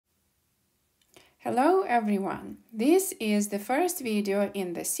Hello everyone! This is the first video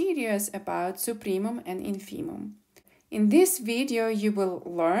in the series about supremum and infimum. In this video you will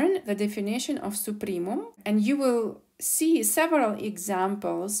learn the definition of supremum and you will see several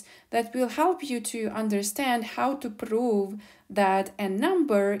examples that will help you to understand how to prove that a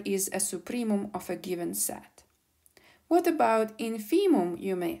number is a supremum of a given set. What about infimum,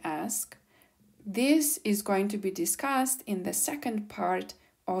 you may ask? This is going to be discussed in the second part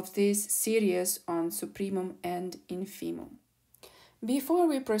of this series on supremum and infimum. Before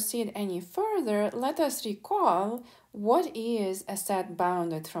we proceed any further, let us recall what is a set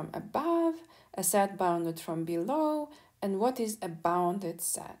bounded from above, a set bounded from below, and what is a bounded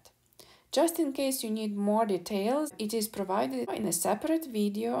set. Just in case you need more details, it is provided in a separate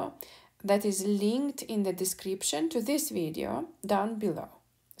video that is linked in the description to this video down below.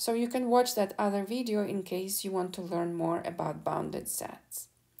 So you can watch that other video in case you want to learn more about bounded sets.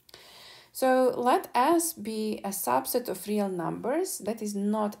 So let S be a subset of real numbers that is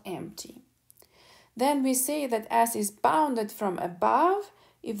not empty. Then we say that S is bounded from above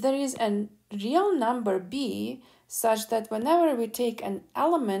if there is a real number B such that whenever we take an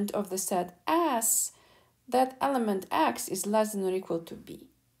element of the set S, that element X is less than or equal to B.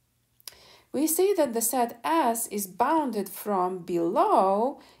 We say that the set S is bounded from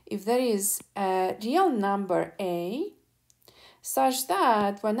below if there is a real number A such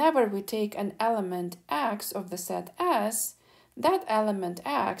that whenever we take an element X of the set S, that element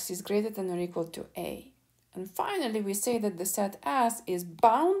X is greater than or equal to A. And finally, we say that the set S is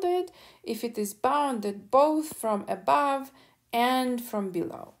bounded if it is bounded both from above and from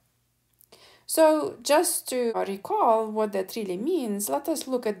below. So just to recall what that really means, let us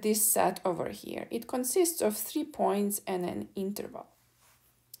look at this set over here. It consists of 3 points and an interval.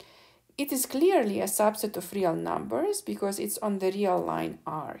 It is clearly a subset of real numbers because it's on the real line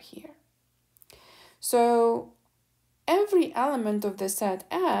R here. So every element of the set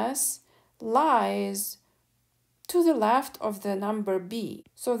S lies to the left of the number B.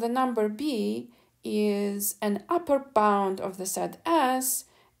 So the number B is an upper bound of the set S,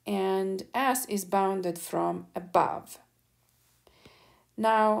 and S is bounded from above.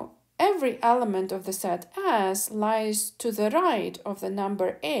 Now, every element of the set S lies to the right of the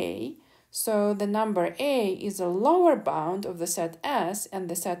number A, so the number A is a lower bound of the set S, and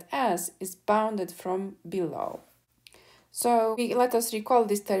the set S is bounded from below. So let us recall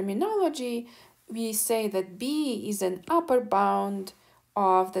this terminology. We say that B is an upper bound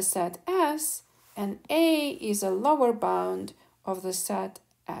of the set S, and A is a lower bound of the set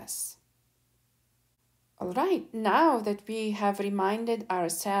S. All right, now that we have reminded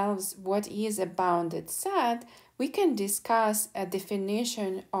ourselves what is a bounded set, we can discuss a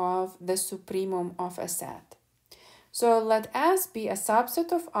definition of the supremum of a set. So let S be a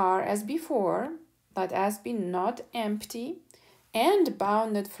subset of R as before, let S be not empty, and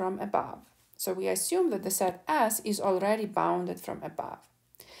bounded from above. So we assume that the set S is already bounded from above.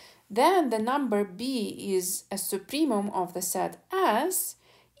 Then the number B is a supremum of the set S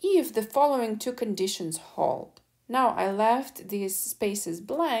if the following two conditions hold. Now I left these spaces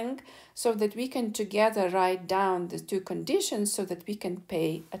blank so that we can together write down the two conditions so that we can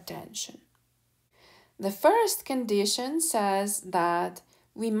pay attention. The first condition says that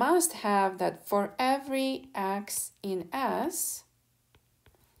we must have that for every X in S,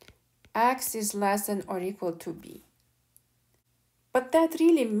 X is less than or equal to B. But that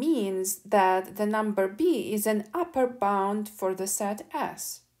really means that the number B is an upper bound for the set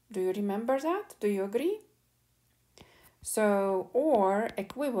S. Do you remember that? Do you agree? So, or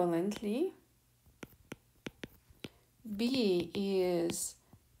equivalently, B is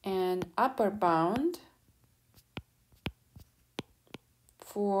an upper bound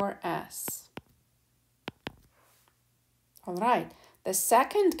for S. All right. The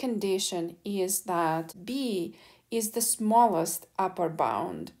second condition is that B is the smallest upper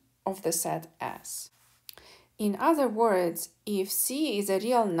bound of the set S. In other words, if C is a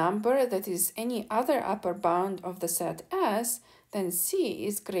real number that is any other upper bound of the set S, then C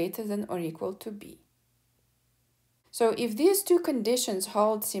is greater than or equal to B. So if these two conditions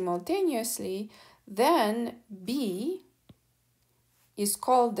hold simultaneously, then B is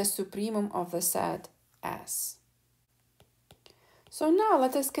called the supremum of the set S. So now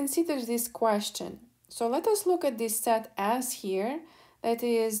let us consider this question. So let us look at this set S here. That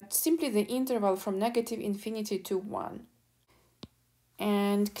is simply the interval from negative infinity to 1.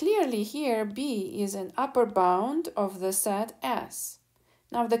 And clearly here B is an upper bound of the set S.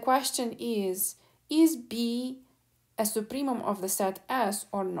 Now the question is B a supremum of the set S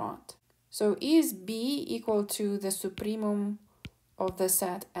or not? So is B equal to the supremum of the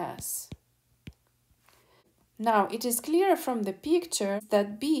set S? Now, it is clear from the picture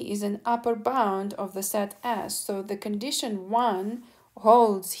that B is an upper bound of the set S, so the condition 1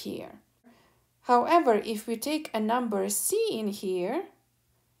 holds here. However, if we take a number C in here,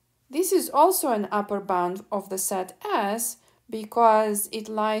 this is also an upper bound of the set S because it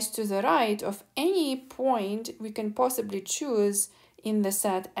lies to the right of any point we can possibly choose in the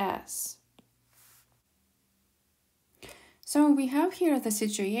set S. So we have here the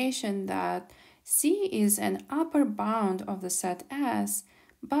situation that C is an upper bound of the set S,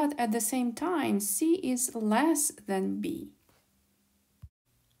 but at the same time C is less than B.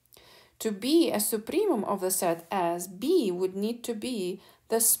 To be a supremum of the set S, B would need to be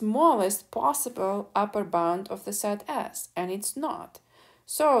the smallest possible upper bound of the set S, and it's not.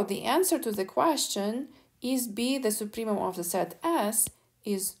 So the answer to the question, is B the supremum of the set S,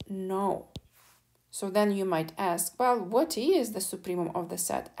 is no. So then you might ask, well, what is the supremum of the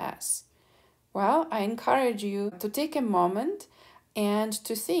set S? Well, I encourage you to take a moment and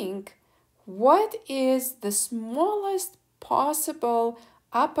to think, what is the smallest possible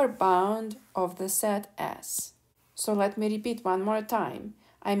upper bound of the set S? So let me repeat one more time.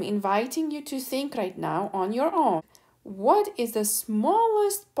 I'm inviting you to think right now on your own. What is the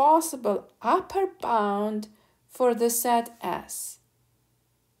smallest possible upper bound for the set S?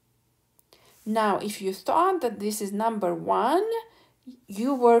 Now, if you thought that this is number 1,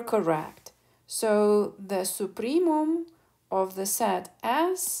 you were correct. So the supremum of the set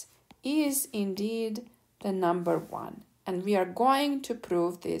S is indeed the number 1. And we are going to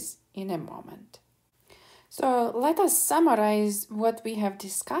prove this in a moment. So let us summarize what we have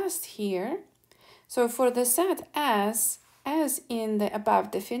discussed here. So for the set S, as in the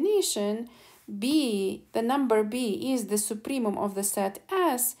above definition, B, the number B, is the supremum of the set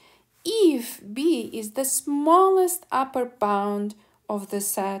S if B is the smallest upper bound of the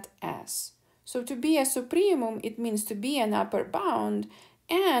set S. So to be a supremum, it means to be an upper bound,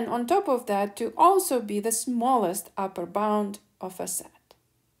 and on top of that, to also be the smallest upper bound of a set.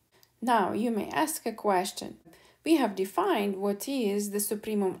 Now, you may ask a question. We have defined what is the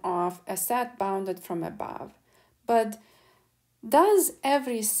supremum of a set bounded from above, but does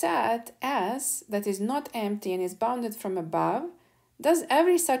every set S that is not empty and is bounded from above, does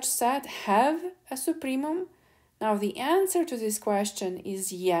every such set have a supremum? Now, the answer to this question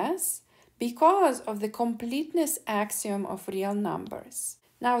is yes, because of the completeness axiom of real numbers.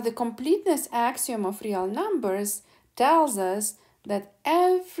 Now, the completeness axiom of real numbers tells us that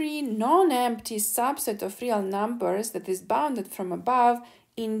every non-empty subset of real numbers that is bounded from above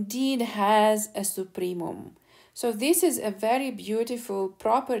indeed has a supremum. So this is a very beautiful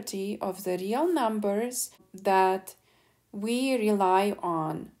property of the real numbers that we rely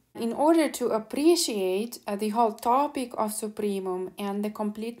on. In order to appreciate the whole topic of supremum and the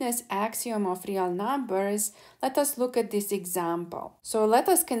completeness axiom of real numbers, let us look at this example. So let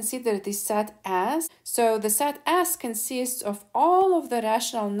us consider this set S. So the set S consists of all of the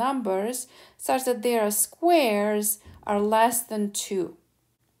rational numbers such that their squares are less than 2.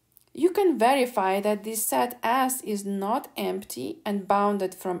 You can verify that this set S is not empty and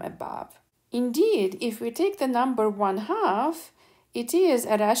bounded from above. Indeed, if we take the number 1/2, it is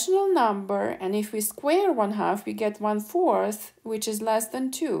a rational number, and if we square 1/2, we get 1/4, which is less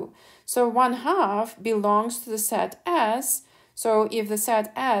than 2. So 1/2 belongs to the set S. So if the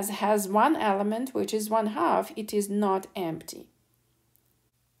set S has one element, which is 1/2, it is not empty.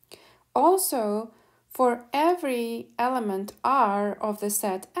 Also, for every element R of the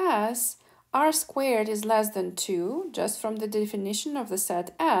set S, R squared is less than 2, just from the definition of the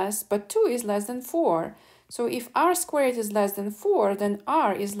set S, but 2 is less than 4. So if R squared is less than 4, then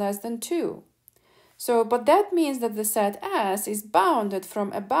R is less than 2. So, but that means that the set S is bounded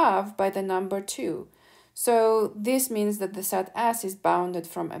from above by the number 2. So this means that the set S is bounded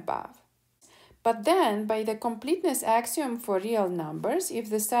from above. But then, by the completeness axiom for real numbers,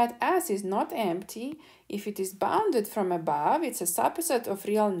 if the set S is not empty, if it is bounded from above, it's a subset of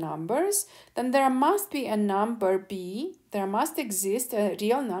real numbers, then there must be a number B, there must exist a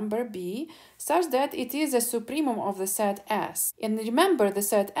real number B, such that it is a supremum of the set S. And remember, the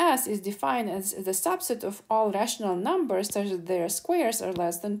set S is defined as the subset of all rational numbers such that their squares are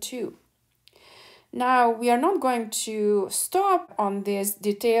less than 2. Now, we are not going to stop on this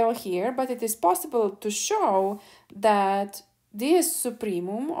detail here, but it is possible to show that this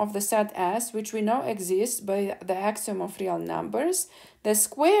supremum of the set S, which we know exists by the axiom of real numbers, the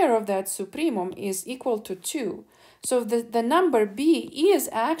square of that supremum is equal to 2. So the number B is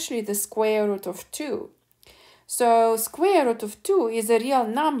actually the square root of 2. So square root of 2 is a real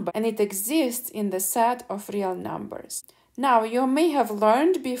number, and it exists in the set of real numbers. Now, you may have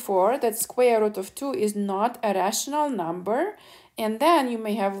learned before that square root of 2 is not a rational number, and then you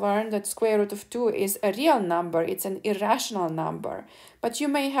may have learned that square root of 2 is a real number, it's an irrational number. But you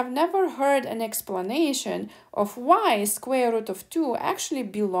may have never heard an explanation of why square root of 2 actually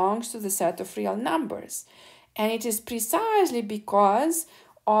belongs to the set of real numbers. And it is precisely because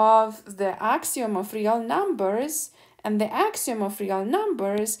of the axiom of real numbers, and the axiom of real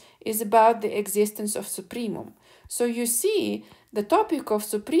numbers is about the existence of supremum. So you see, the topic of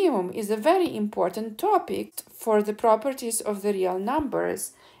supremum is a very important topic for the properties of the real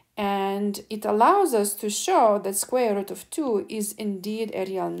numbers, and it allows us to show that square root of 2 is indeed a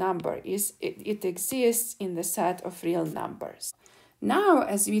real number, it exists in the set of real numbers. Now,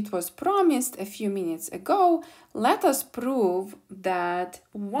 as it was promised a few minutes ago, let us prove that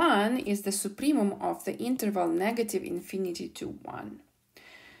 1 is the supremum of the interval negative infinity to 1.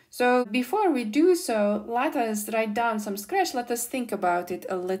 So before we do so, let us write down some scratch. Let us think about it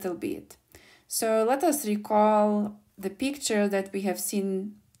a little bit. So let us recall the picture that we have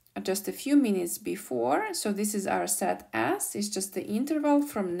seen just a few minutes before. So this is our set S. It's just the interval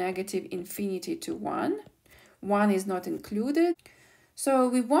from negative infinity to 1. 1 is not included. So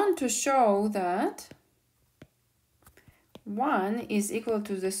we want to show that 1 is equal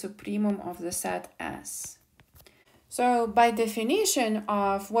to the supremum of the set S. So by definition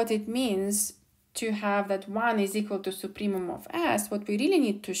of what it means to have that 1 is equal to supremum of S, what we really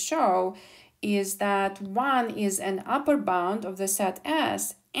need to show is that 1 is an upper bound of the set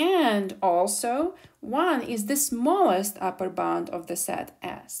S, and also 1 is the smallest upper bound of the set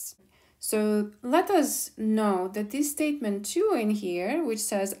S. So let us know that this statement 2 in here, which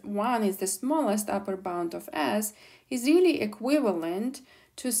says 1 is the smallest upper bound of S, is really equivalent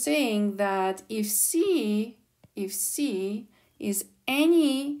to saying that if C is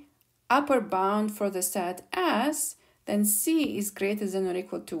any upper bound for the set S, then C is greater than or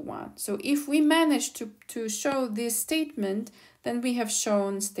equal to 1. So if we manage to show this statement, then we have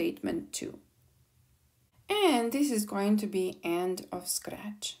shown statement 2. And this is going to be end of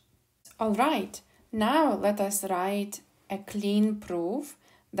scratch. All right, now let us write a clean proof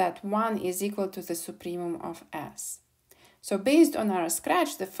that 1 is equal to the supremum of S. So based on our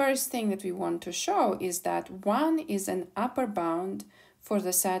scratch, the first thing that we want to show is that 1 is an upper bound for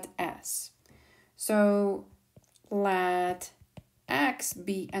the set S. So let X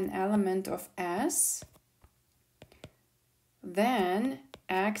be an element of S, then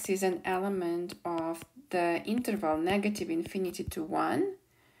X is an element of the interval negative infinity to 1.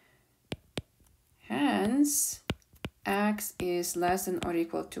 Hence, X is less than or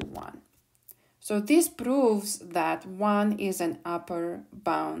equal to 1. So this proves that 1 is an upper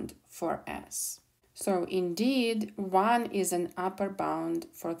bound for S. So indeed, 1 is an upper bound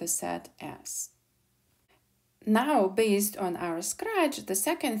for the set S. Now, based on our scratch, the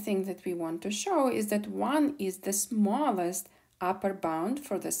second thing that we want to show is that 1 is the smallest upper bound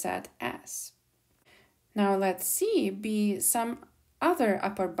for the set S. Now let C be some other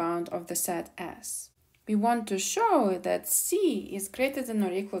upper bound of the set S. We want to show that C is greater than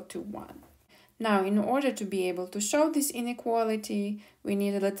or equal to 1. Now, in order to be able to show this inequality, we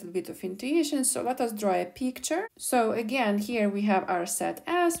need a little bit of intuition, so let us draw a picture. So again, here we have our set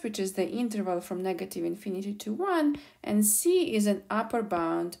S, which is the interval from negative infinity to 1, and C is an upper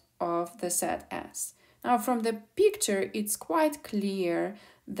bound of the set S. Now, from the picture, it's quite clear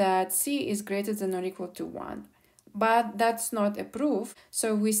that C is greater than or equal to 1. But that's not a proof,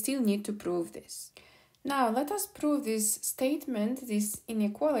 so we still need to prove this. Now, let us prove this statement, this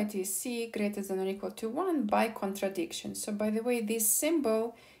inequality C greater than or equal to 1 by contradiction. So, by the way, this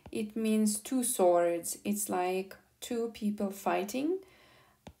symbol, it means two swords. It's like two people fighting.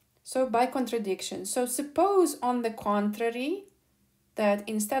 So, by contradiction. So, suppose on the contrary that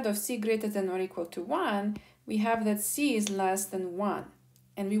instead of C greater than or equal to 1, we have that C is less than 1.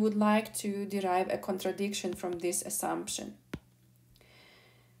 And we would like to derive a contradiction from this assumption.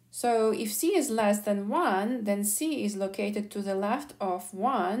 So if C is less than 1, then C is located to the left of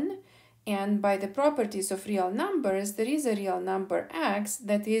 1, and by the properties of real numbers, there is a real number X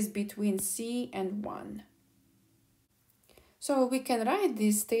that is between C and 1. So we can write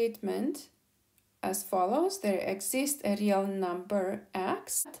this statement as follows. There exists a real number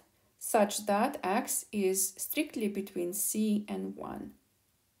X such that X is strictly between C and 1.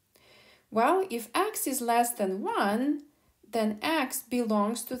 Well, if X is less than 1, then X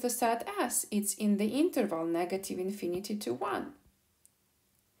belongs to the set S. It's in the interval negative infinity to 1.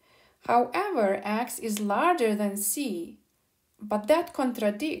 However, X is larger than C, but that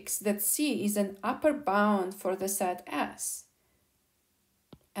contradicts that C is an upper bound for the set S.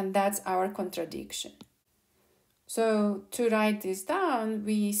 And that's our contradiction. So to write this down,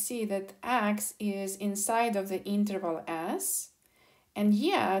 we see that x is inside of the interval S, and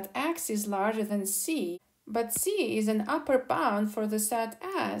yet x is larger than c, but c is an upper bound for the set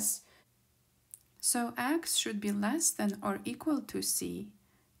S. So x should be less than or equal to c,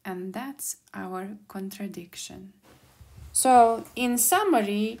 and that's our contradiction. So in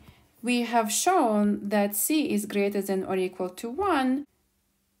summary, we have shown that c is greater than or equal to 1,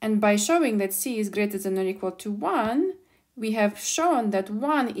 and by showing that c is greater than or equal to 1, we have shown that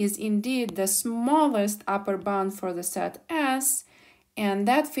 1 is indeed the smallest upper bound for the set S, and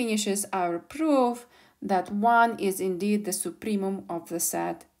that finishes our proof that 1 is indeed the supremum of the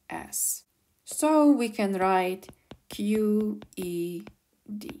set S. So we can write QED.